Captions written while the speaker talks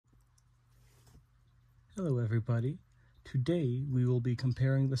Hello everybody. Today we will be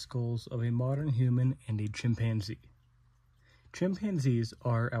comparing the skulls of a modern human and a chimpanzee. Chimpanzees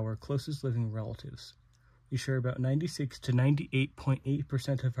are our closest living relatives. We share about 96 to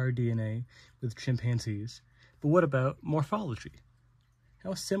 98.8% of our DNA with chimpanzees. But what about morphology?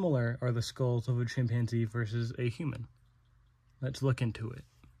 How similar are the skulls of a chimpanzee versus a human? Let's look into it.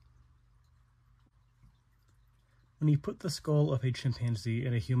 When you put the skull of a chimpanzee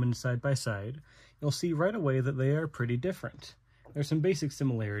and a human side by side, you'll see right away that they are pretty different. There's some basic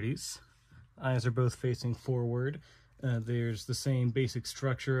similarities. Eyes are both facing forward. There's the same basic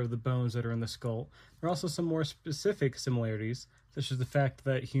structure of the bones that are in the skull. There are also some more specific similarities, such as the fact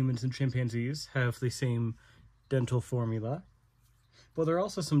that humans and chimpanzees have the same dental formula. But there are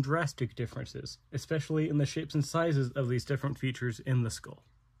also some drastic differences, especially in the shapes and sizes of these different features in the skull.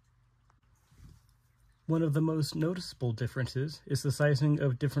 One of the most noticeable differences is the sizing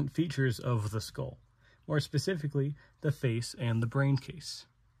of different features of the skull, more specifically, the face and the brain case.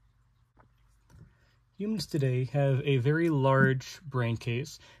 Humans today have a very large brain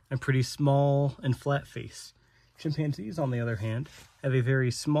case and a pretty small and flat face. Chimpanzees, on the other hand, have a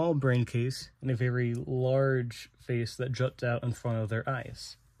very small brain case and a very large face that juts out in front of their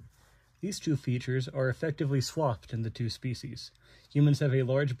eyes. These two features are effectively swapped in the two species. Humans have a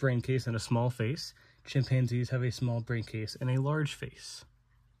large brain case and a small face. Chimpanzees have a small brain case and a large face.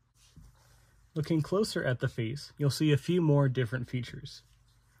 Looking closer at the face, you'll see a few more different features.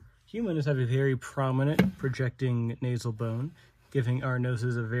 Humans have a very prominent projecting nasal bone, giving our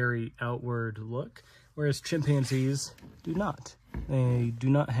noses a very outward look, whereas chimpanzees do not. They do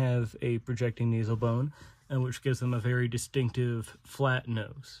not have a projecting nasal bone, which gives them a very distinctive flat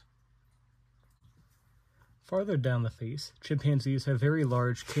nose. Farther down the face, chimpanzees have very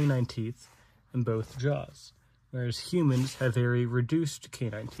large canine teeth in both jaws, whereas humans have very reduced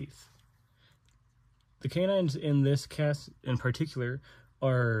canine teeth. The canines in this cast in particular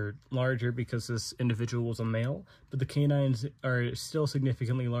are larger because this individual was a male, but the canines are still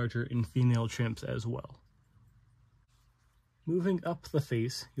significantly larger in female chimps as well. Moving up the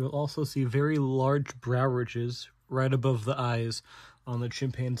face, you'll also see very large brow ridges right above the eyes on the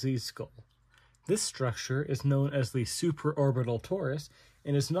chimpanzee's skull. This structure is known as the supraorbital torus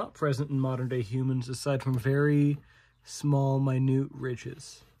and is not present in modern-day humans aside from very small, minute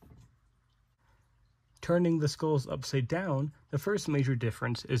ridges. Turning the skulls upside down, the first major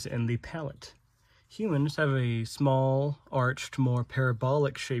difference is in the palate. Humans have a small, arched, more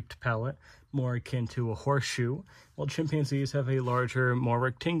parabolic-shaped palate, more akin to a horseshoe, while chimpanzees have a larger, more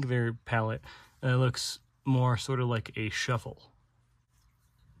rectangular palate that looks more sort of like a shovel.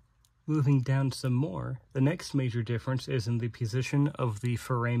 Moving down some more, the next major difference is in the position of the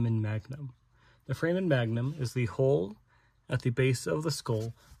foramen magnum. The foramen magnum is the hole at the base of the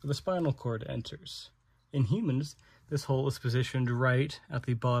skull where the spinal cord enters. In humans, this hole is positioned right at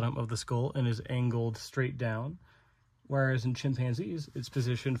the bottom of the skull and is angled straight down, whereas in chimpanzees, it's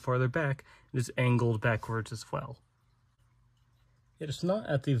positioned farther back and is angled backwards as well. It is not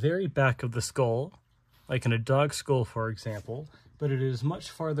at the very back of the skull, like in a dog skull, for example, but it is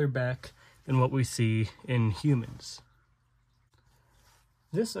much farther back than what we see in humans.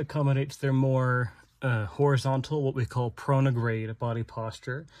 This accommodates their more horizontal, what we call pronograde body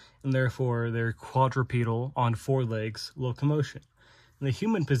posture, and therefore their quadrupedal, on four legs, locomotion. And the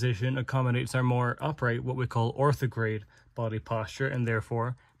human position accommodates our more upright, what we call orthograde body posture, and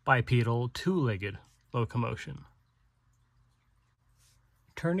therefore bipedal, two-legged locomotion.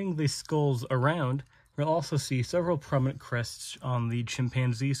 Turning the skulls around, we'll also see several prominent crests on the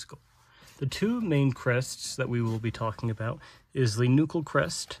chimpanzee skull. The two main crests that we will be talking about is the nuchal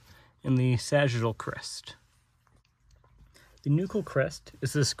crest and the sagittal crest. The nuchal crest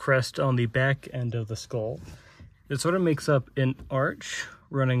is this crest on the back end of the skull. It sort of makes up an arch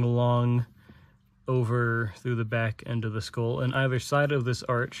running along over through the back end of the skull, and either side of this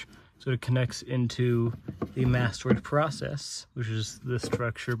arch sort of connects into the mastoid process, which is the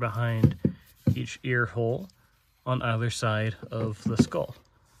structure behind each ear hole on either side of the skull.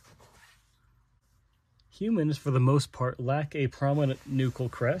 Humans, for the most part, lack a prominent nuchal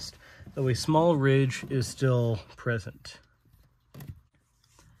crest, though a small ridge is still present.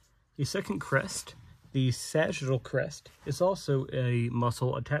 The second crest, the sagittal crest, is also a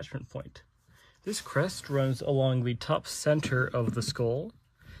muscle attachment point. This crest runs along the top center of the skull,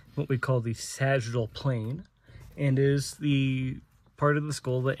 what we call the sagittal plane, and is the part of the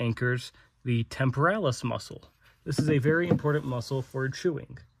skull that anchors the temporalis muscle. This is a very important muscle for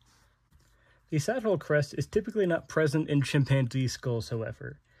chewing. The sagittal crest is typically not present in chimpanzee skulls,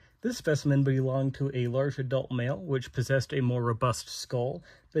 however. This specimen belonged to a large adult male, which possessed a more robust skull,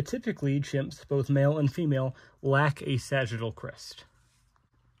 but typically chimps, both male and female, lack a sagittal crest.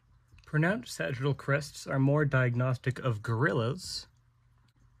 Pronounced sagittal crests are more diagnostic of gorillas,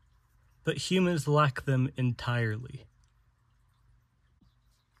 but humans lack them entirely.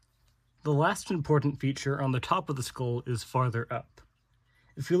 The last important feature on the top of the skull is farther up.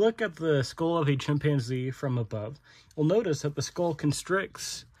 If you look at the skull of a chimpanzee from above, you'll notice that the skull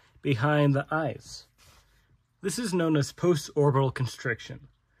constricts behind the eyes. This is known as post-orbital constriction.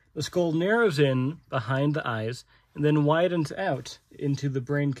 The skull narrows in behind the eyes and then widens out into the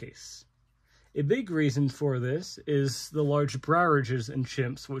brain case. A big reason for this is the large brow ridges in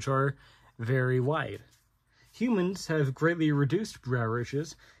chimps, which are very wide. Humans have greatly reduced brow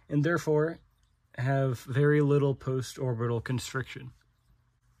ridges and therefore have very little post-orbital constriction.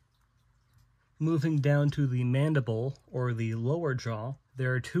 Moving down to the mandible, or the lower jaw,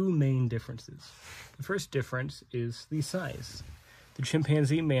 there are two main differences. The first difference is the size. The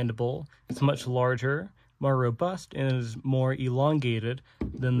chimpanzee mandible is much larger, more robust, and is more elongated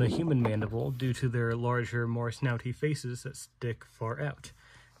than the human mandible due to their larger, more snouty faces that stick far out.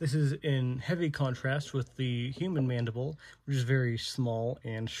 This is in heavy contrast with the human mandible, which is very small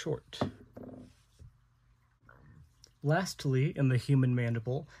and short. Lastly, in the human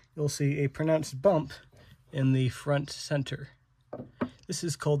mandible, you'll see a pronounced bump in the front center. This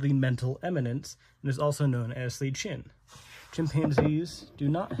is called the mental eminence and is also known as the chin. Chimpanzees do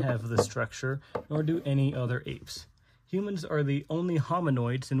not have this structure, nor do any other apes. Humans are the only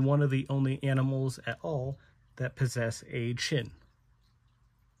hominoids and one of the only animals at all that possess a chin.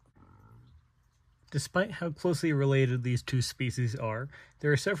 Despite how closely related these two species are,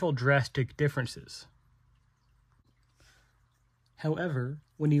 there are several drastic differences. However,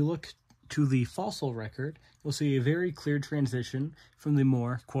 when you look to the fossil record, you'll see a very clear transition from the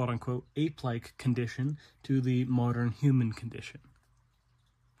more, quote-unquote, ape-like condition to the modern human condition.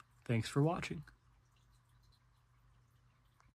 Thanks for watching.